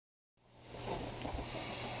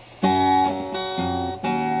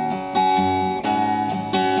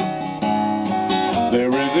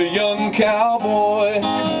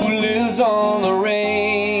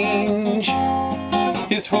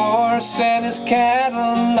horse and his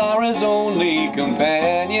cattle are his only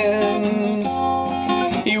companions.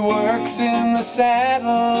 He works in the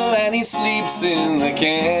saddle and he sleeps in the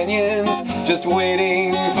canyons, just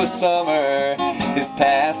waiting for summer, his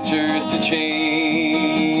pastures to change.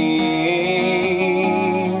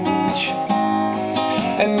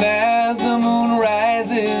 And as the moon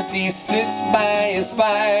rises, he sits by his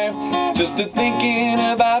fire, just a-thinking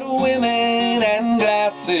about women and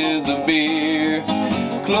glasses of beer,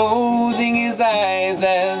 closing his eyes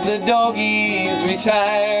as the doggies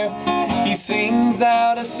retire. He sings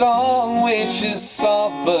out a song which is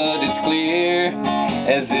soft but it's clear,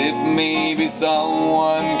 as if maybe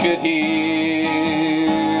someone could hear.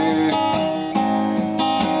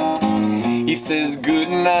 He says, "Good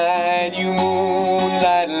night, you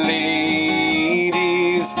moonlight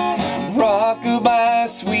ladies, rock-a-bye,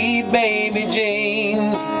 sweet baby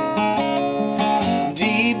James.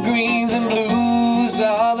 Deep greens and blues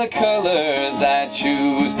are the colors I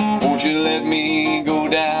choose. Won't you let me go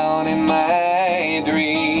down in my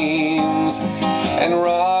dreams and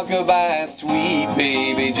rock-a-bye, sweet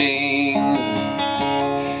baby James?"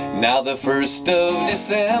 Now the 1st of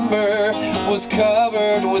December was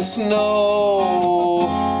covered with snow,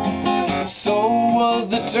 so was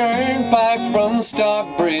the turnpike from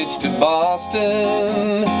Stockbridge to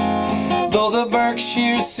Boston, though the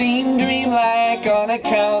Berkshires seemed dreamlike on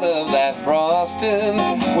account of that frosting.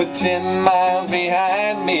 With 10 miles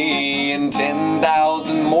behind me and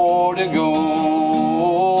 10,000 more to go,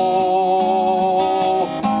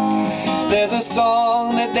 there's a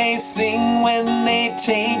song that they sing when they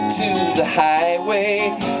take to the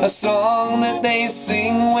highway, a song that they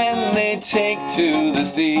sing when they take to the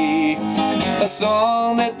sea, a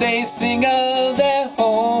song that they sing of their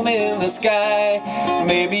home in the sky.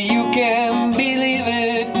 Maybe you can believe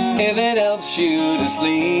it if it helps you to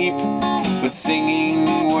sleep, but singing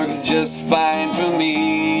works just fine for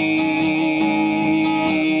me.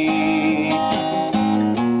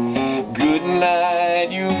 Good night,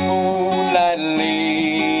 you moonlight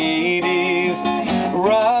ladies,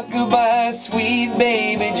 rock-a-bye, sweet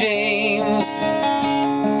baby James.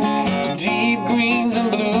 Deep greens and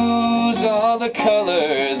blues are the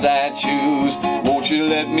colors I choose. Won't you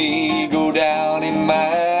let me go down in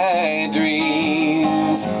my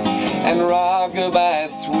dreams and rock-a-bye,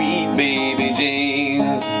 sweet baby James?